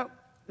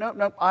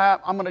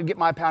 I'm going to get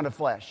my pound of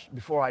flesh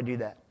before I do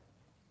that.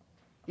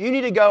 You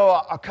need to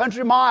go a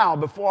country mile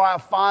before I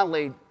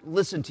finally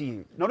listen to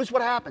you. Notice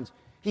what happens.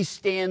 He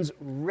stands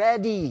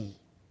ready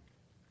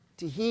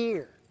to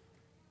hear,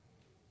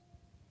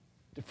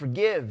 to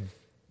forgive,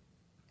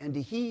 and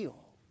to heal.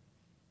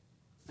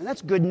 And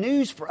that's good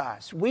news for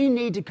us. We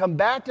need to come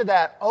back to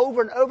that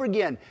over and over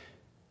again.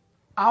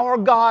 Our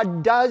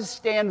God does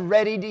stand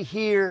ready to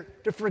hear,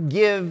 to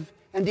forgive,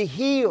 and to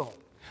heal.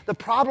 The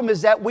problem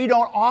is that we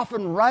don't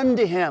often run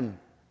to Him,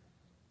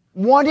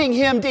 wanting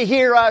Him to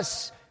hear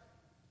us,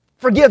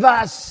 forgive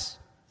us,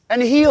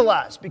 and heal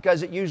us,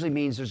 because it usually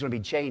means there's going to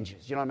be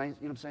changes. You know what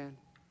I'm saying?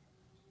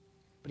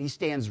 But He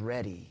stands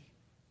ready.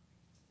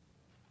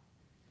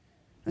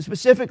 And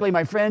specifically,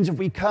 my friends, if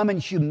we come in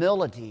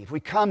humility, if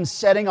we come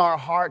setting our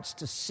hearts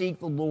to seek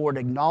the Lord,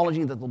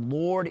 acknowledging that the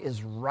Lord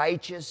is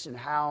righteous in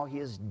how He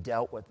has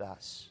dealt with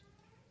us.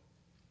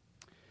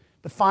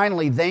 But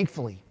finally,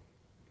 thankfully,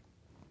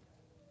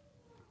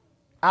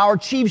 Our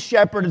chief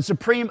shepherd and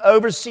supreme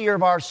overseer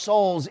of our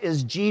souls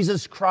is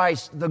Jesus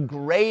Christ, the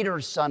greater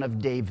Son of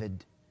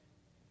David.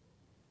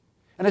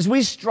 And as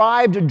we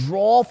strive to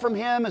draw from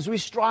Him, as we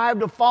strive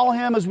to follow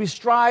Him, as we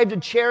strive to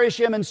cherish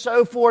Him and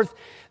so forth,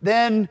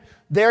 then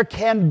there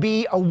can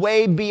be a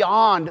way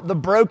beyond the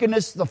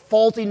brokenness, the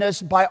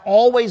faultiness, by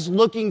always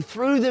looking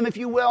through them, if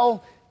you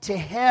will, to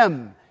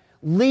Him,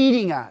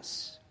 leading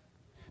us.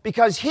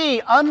 Because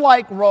He,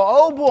 unlike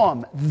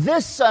Rehoboam,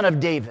 this son of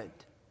David,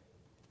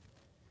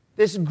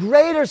 this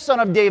greater Son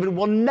of David,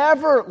 will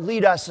never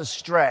lead us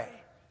astray.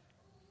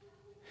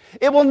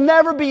 It will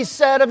never be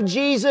said of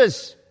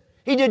Jesus,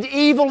 He did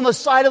evil in the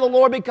sight of the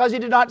Lord because He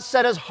did not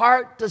set His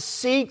heart to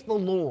seek the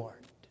Lord.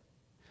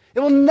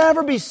 It will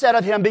never be said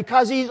of Him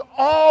because He's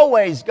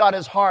always got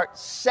His heart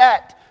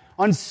set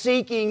on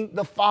seeking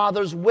the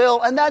Father's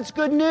will. And that's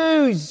good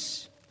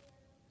news.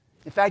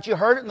 In fact, you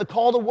heard it in the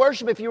call to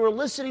worship. If you were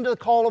listening to the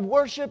call of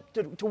worship,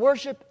 to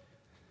worship,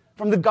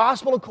 from the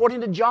Gospel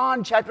according to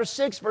John, chapter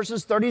 6,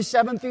 verses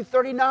 37 through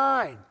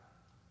 39.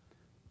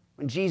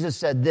 When Jesus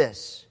said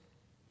this,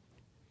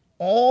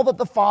 "All that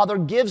the Father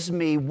gives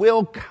me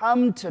will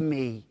come to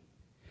me,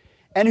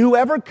 and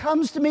whoever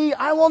comes to me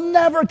I will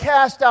never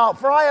cast out,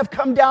 for I have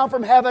come down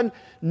from heaven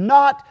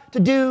not to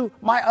do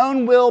my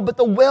own will, but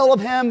the will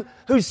of Him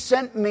who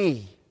sent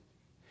me.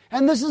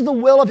 And this is the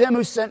will of Him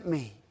who sent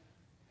me,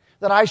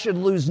 that I should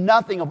lose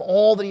nothing of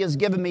all that He has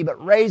given me,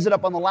 but raise it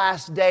up on the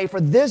last day.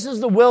 For this is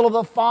the will of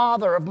the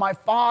Father, of my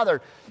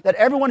Father, that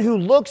everyone who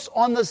looks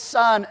on the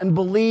Son and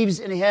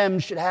believes in Him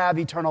should have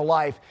eternal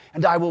life,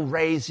 and I will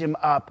raise him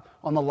up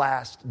on the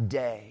last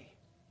day."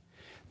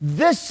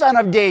 This Son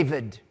of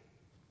David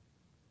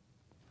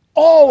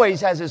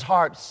always has his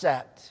heart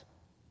set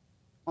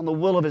on the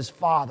will of his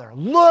Father.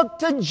 Look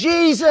to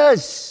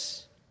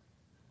Jesus,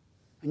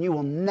 and you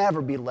will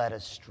never be led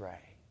astray.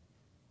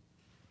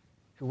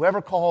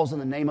 Whoever calls on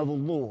the name of the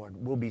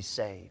Lord will be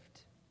saved.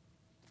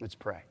 Let's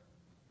pray.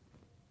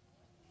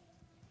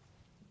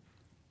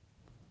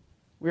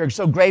 We are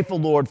so grateful,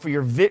 Lord, for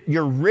your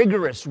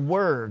rigorous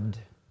word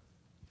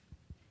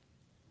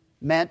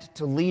meant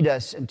to lead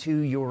us into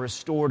your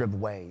restorative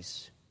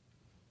ways.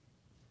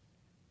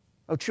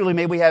 Oh, truly,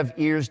 may we have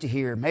ears to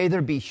hear. May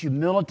there be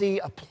humility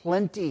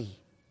aplenty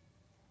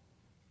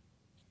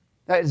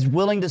that is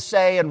willing to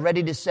say and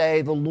ready to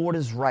say, "The Lord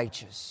is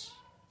righteous."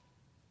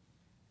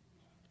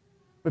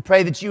 We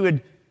pray that you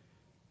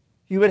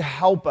would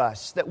help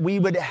us, that we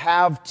would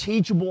have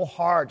teachable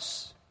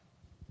hearts,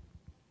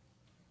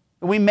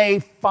 that we may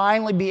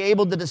finally be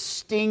able to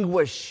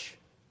distinguish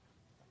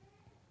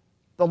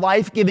the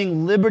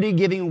life-giving,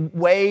 liberty-giving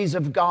ways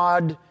of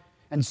God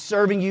and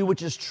serving you,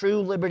 which is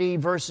true liberty,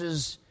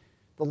 versus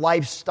the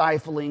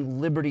life-stifling,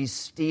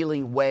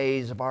 liberty-stealing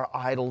ways of our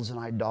idols and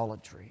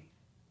idolatry.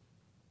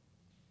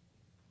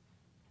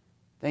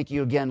 Thank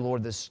you again,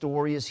 Lord. This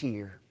story is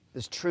here.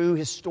 This true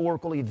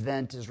historical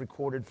event is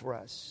recorded for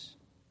us.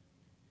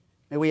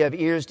 May we have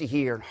ears to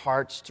hear and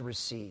hearts to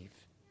receive.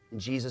 In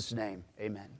Jesus' name, amen.